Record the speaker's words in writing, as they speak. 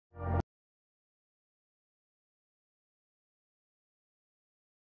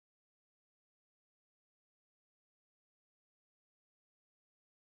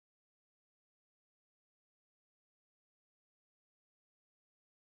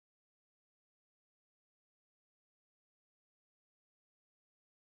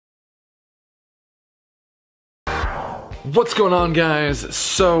What's going on, guys?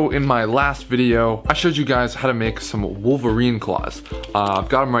 So in my last video I showed you guys how to make some Wolverine claws. I've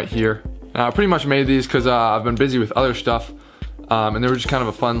got them right here. I pretty much made these because I've been busy with other stuff, and they were just kind of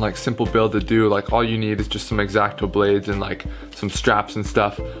a fun, like, simple build to do. Like, all you need is just some X-Acto blades and like some straps and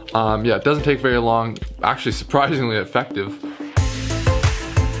stuff. Yeah, it doesn't take very long. Actually, surprisingly effective.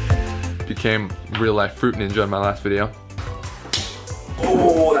 Became real life fruit ninja in my last video.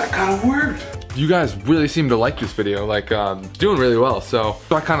 Oh, that kind of worked. You guys really seem to like this video, like doing really well. So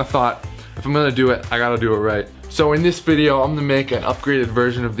I kind of thought, if I'm gonna do it, I gotta do it right. So in this video, I'm gonna make an upgraded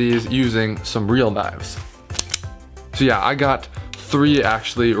version of these using some real knives. So yeah, I got 3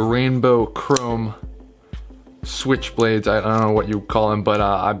 actually rainbow chrome switchblades. I don't know what you call them,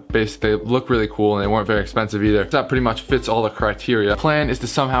 but they look really cool and they weren't very expensive either. That pretty much fits all the criteria. The plan is to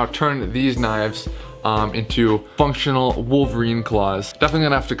somehow turn these knives into functional Wolverine claws. Definitely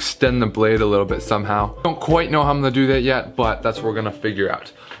gonna have to extend the blade a little bit somehow. Don't quite know how I'm gonna do that yet, but that's what we're gonna figure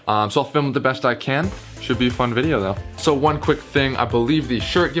out. So I'll film it the best I can. Should be a fun video though. So one quick thing, I believe the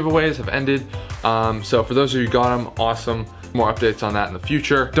shirt giveaways have ended. So for those of you who got them, awesome. More updates on that in the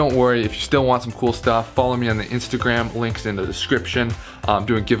future. Don't worry, if you still want some cool stuff, follow me on the Instagram, links in the description. I'm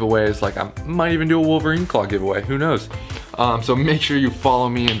doing giveaways, like I might even do a Wolverine claw giveaway, who knows? So make sure you follow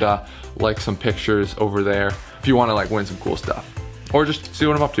me and like some pictures over there if you want to like win some cool stuff. Or just see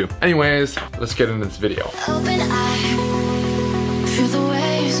what I'm up to. Anyways, let's get into this video. Open eye, feel the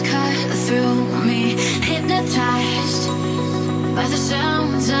waves cut through me, hypnotized by the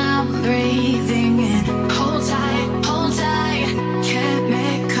sounds I'm breathing in. Hold tight, hold tight,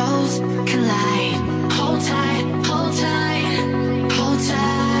 chemicals collide. Hold tight, hold tight, hold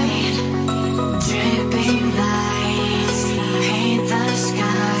tight. Dripping lights paint the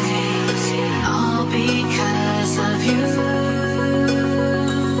skies, all because of you.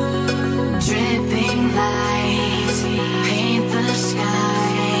 Dripping lights paint the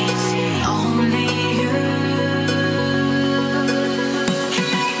skies, only you.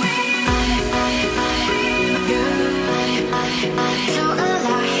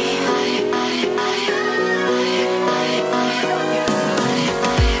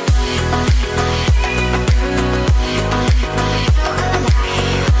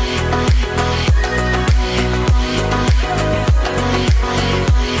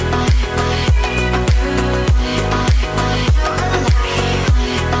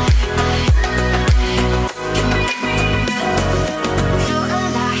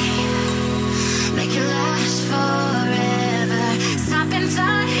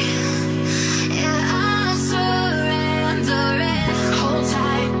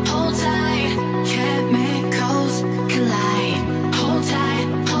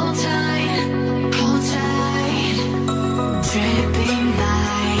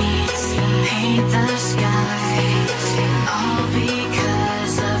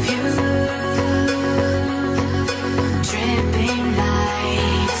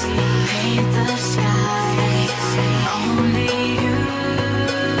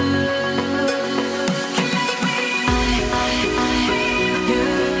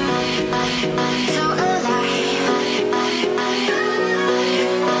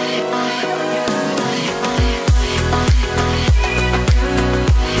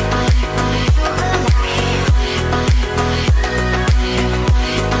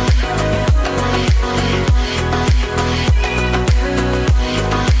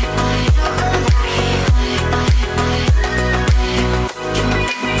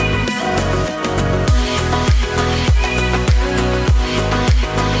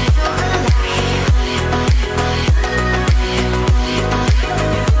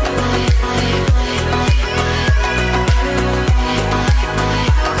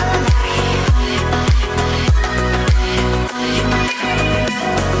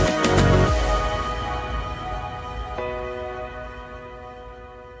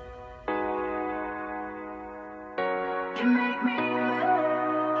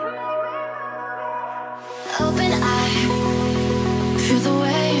 Open eye, feel the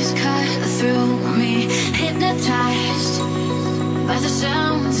waves cut through me, hypnotized by the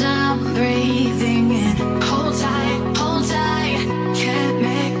sounds I'm breathing in. Hold tight,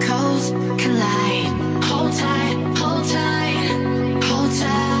 chemicals collide. Hold tight, hold tight, hold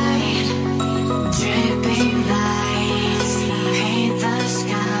tight. Dripping lights paint the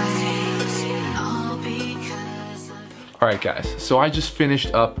skies, all because of... Alright guys, so I just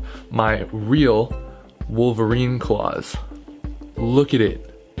finished up my real Wolverine claws. Look at it.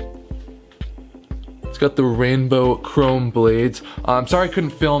 It's got the rainbow chrome blades. I'm sorry I couldn't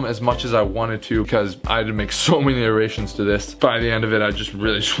film as much as I wanted to because I had to make so many iterations to this. By the end of it, I just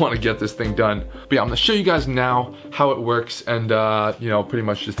really want to get this thing done. But yeah, I'm gonna show you guys now how it works and you know, pretty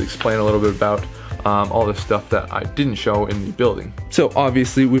much just explain a little bit about all the stuff that I didn't show in the building. So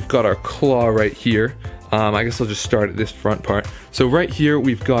obviously we've got our claw right here. I guess I'll just start at this front part. So right here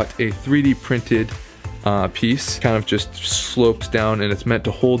we've got a 3D printed piece, kind of just slopes down, and it's meant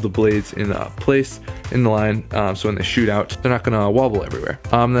to hold the blades in place in the line, so when they shoot out, they're not gonna wobble everywhere.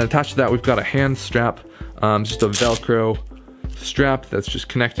 Then attached to that, we've got a hand strap, just a Velcro strap that's just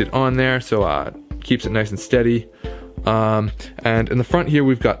connected on there, so keeps it nice and steady. And in the front here,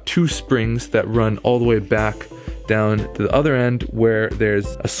 we've got two springs that run all the way back down to the other end where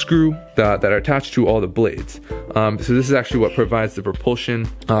there's a screw that are attached to all the blades. So this is actually what provides the propulsion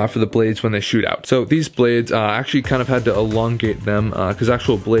for the blades when they shoot out. So these blades, actually kind of had to elongate them because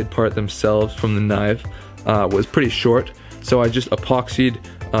actual blade part themselves from the knife was pretty short. So I just epoxied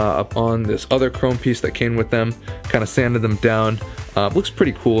up on this other chrome piece that came with them, kind of sanded them down. Looks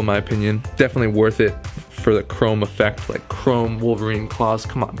pretty cool in my opinion. Definitely worth it for the chrome effect, like chrome Wolverine Claws.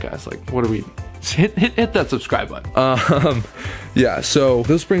 Come on guys, like what are we? Hit that subscribe button. Yeah, so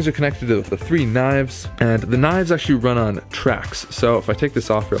those springs are connected to the three knives, and the knives actually run on tracks. So if I take this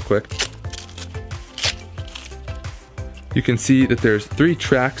off real quick, you can see that there's 3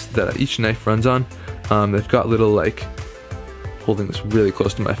 tracks that each knife runs on. They've got little, like, holding this really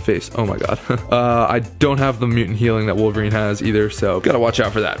close to my face. Oh my god. I don't have the mutant healing that Wolverine has either, so gotta watch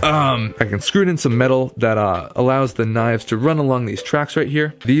out for that. I can screw it in some metal that allows the knives to run along these tracks right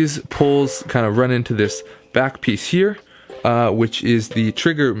here. These poles kind of run into this back piece here, which is the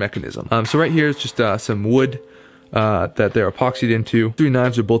trigger mechanism. So right here is just some wood that they're epoxied into. 3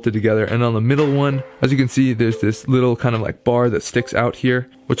 knives are bolted together, and on the middle one, as you can see, there's this little kind of like bar that sticks out here,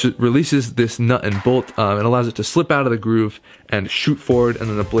 which releases this nut and bolt and allows it to slip out of the groove and shoot forward, and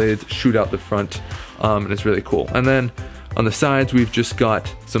then the blades shoot out the front, and it's really cool. And then on the sides, we've just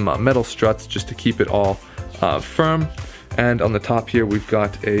got some metal struts just to keep it all firm. And on the top here, we've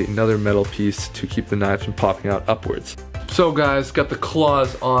got another metal piece to keep the knives from popping out upwards. So guys, got the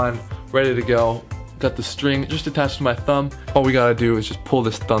claws on, ready to go. Got the string just attached to my thumb. All we gotta do is just pull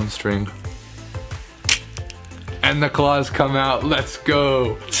this thumb string and the claws come out. Let's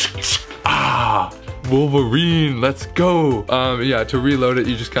go. Ah, Wolverine, let's go. Yeah, to reload it,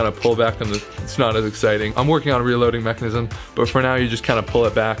 you just kind of pull back and it's not as exciting. I'm working on a reloading mechanism, but for now you just kind of pull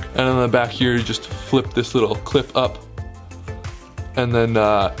it back. And on the back here, you just flip this little clip up, and then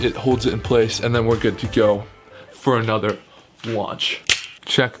it holds it in place, and then we're good to go for another launch.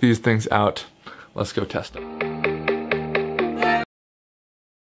 Check these things out. Let's go test them.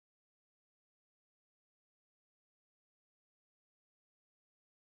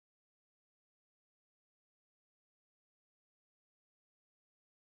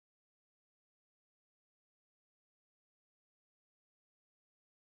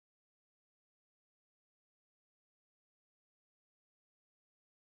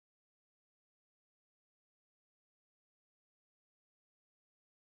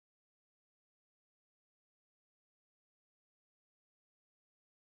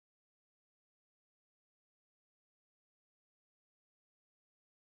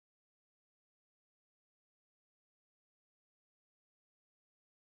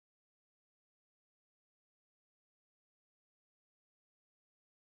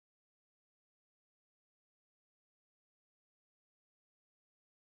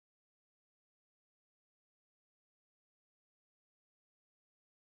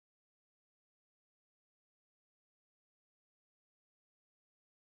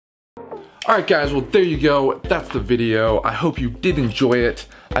 Alright guys, well there you go, that's the video. I hope you did enjoy it.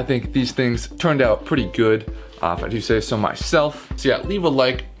 I think these things turned out pretty good, if I do say so myself. So yeah, leave a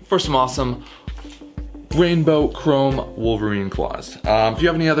like for some awesome rainbow chrome Wolverine claws. If you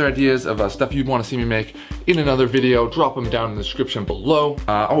have any other ideas of stuff you'd want to see me make in another video, drop them down in the description below.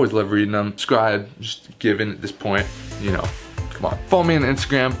 I always love reading them. Subscribe, just give in at this point, you know, come on. Follow me on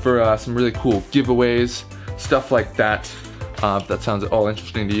Instagram for some really cool giveaways, stuff like that. If that sounds at all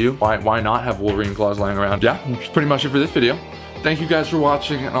interesting to you, why not have Wolverine claws lying around? Yeah, that's pretty much it for this video. Thank you guys for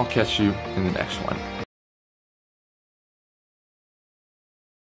watching, and I'll catch you in the next one.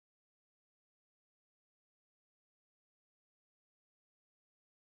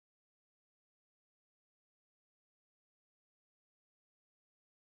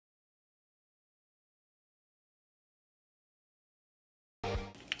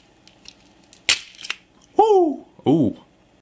 Woo! Ooh.